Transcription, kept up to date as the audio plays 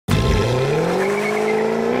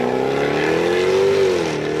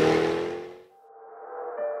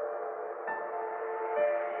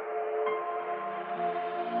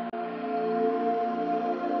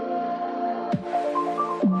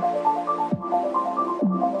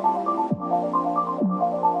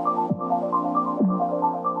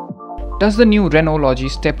Does the new Renault Lodgy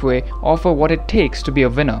Stepway offer what it takes to be a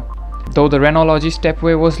winner? Though the Renault Lodgy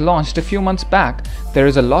Stepway was launched a few months back, there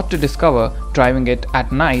is a lot to discover driving it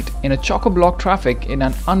at night in a chock-a-block traffic in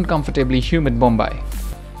an uncomfortably humid Mumbai.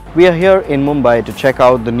 We are here in Mumbai to check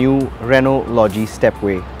out the new Renault Lodgy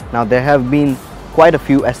Stepway. Now there have been quite a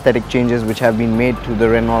few aesthetic changes which have been made to the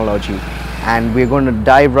Renault Lodgy, and we're going to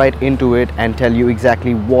dive right into it and tell you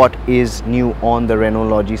exactly what is new on the Renault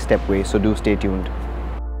Lodgy Stepway, so do stay tuned.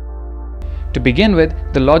 To begin with,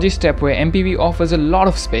 the Lodgy Stepway MPV offers a lot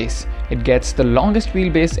of space. It gets the longest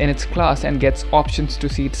wheelbase in its class and gets options to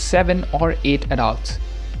seat 7 or 8 adults.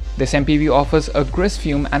 This MPV offers a grist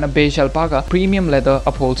fume and a beige alpaca premium leather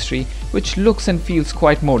upholstery which looks and feels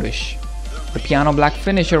quite modish. The piano black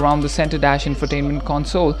finish around the center dash infotainment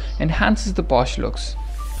console enhances the posh looks.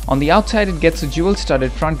 On the outside, it gets a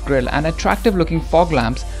jewel-studded front grille and attractive-looking fog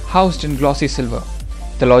lamps housed in glossy silver.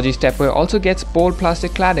 The Lodgy Stepway also gets bold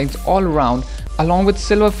plastic claddings all around, along with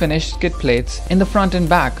silver-finished skid plates in the front and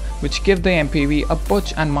back, which give the MPV a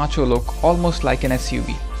butch and macho look, almost like an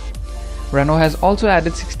SUV. Renault has also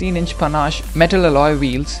added 16-inch panache metal alloy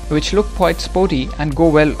wheels, which look quite sporty and go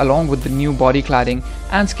well along with the new body cladding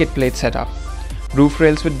and skid plate setup. Roof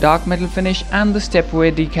rails with dark metal finish and the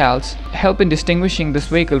Stepway decals help in distinguishing this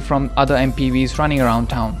vehicle from other MPVs running around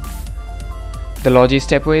town. The Lodgy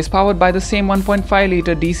Stepway is powered by the same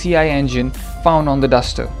 1.5-litre DCI engine found on the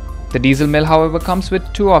Duster. The diesel mill, however, comes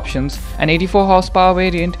with two options, an 84 horsepower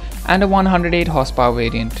variant and a 108 horsepower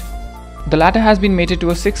variant. The latter has been mated to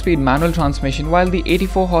a 6-speed manual transmission, while the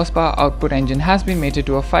 84 horsepower output engine has been mated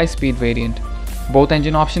to a 5-speed variant. Both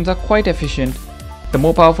engine options are quite efficient. The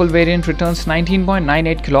more powerful variant returns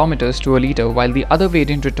 19.98 km to a litre, while the other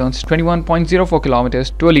variant returns 21.04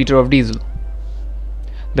 km to a litre of diesel.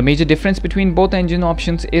 The major difference between both engine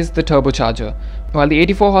options is the turbocharger. While the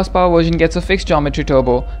 84 horsepower version gets a fixed geometry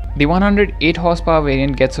turbo, the 108 horsepower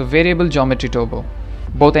variant gets a variable geometry turbo.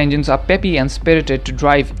 Both engines are peppy and spirited to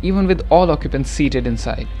drive even with all occupants seated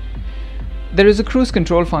inside. There is a cruise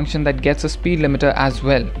control function that gets a speed limiter as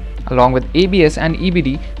well. Along with ABS and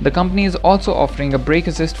EBD, the company is also offering a brake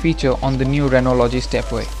assist feature on the new Renault Lodgy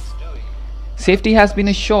Stepway. Safety has been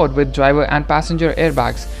assured with driver and passenger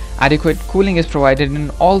airbags. Adequate cooling is provided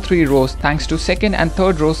in all 3 rows thanks to second and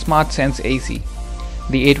third row SmartSense AC.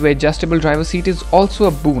 The 8-way adjustable driver seat is also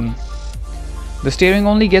a boon. The steering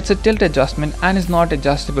only gets a tilt adjustment and is not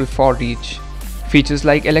adjustable for reach. Features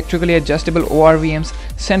like electrically adjustable ORVMs,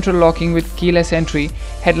 central locking with keyless entry,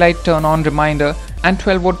 headlight turn-on reminder and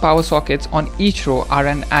 12-volt power sockets on each row are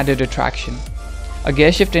an added attraction. A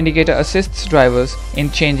gear shift indicator assists drivers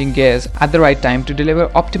in changing gears at the right time to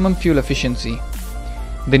deliver optimum fuel efficiency.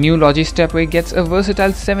 The new Lodgy Stepway gets a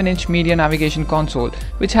versatile 7-inch media navigation console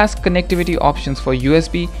which has connectivity options for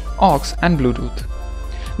USB, aux and Bluetooth.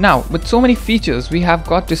 Now, with so many features, we have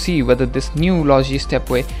got to see whether this new Lodgy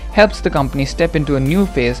Stepway helps the company step into a new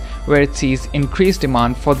phase where it sees increased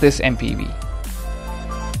demand for this MPV.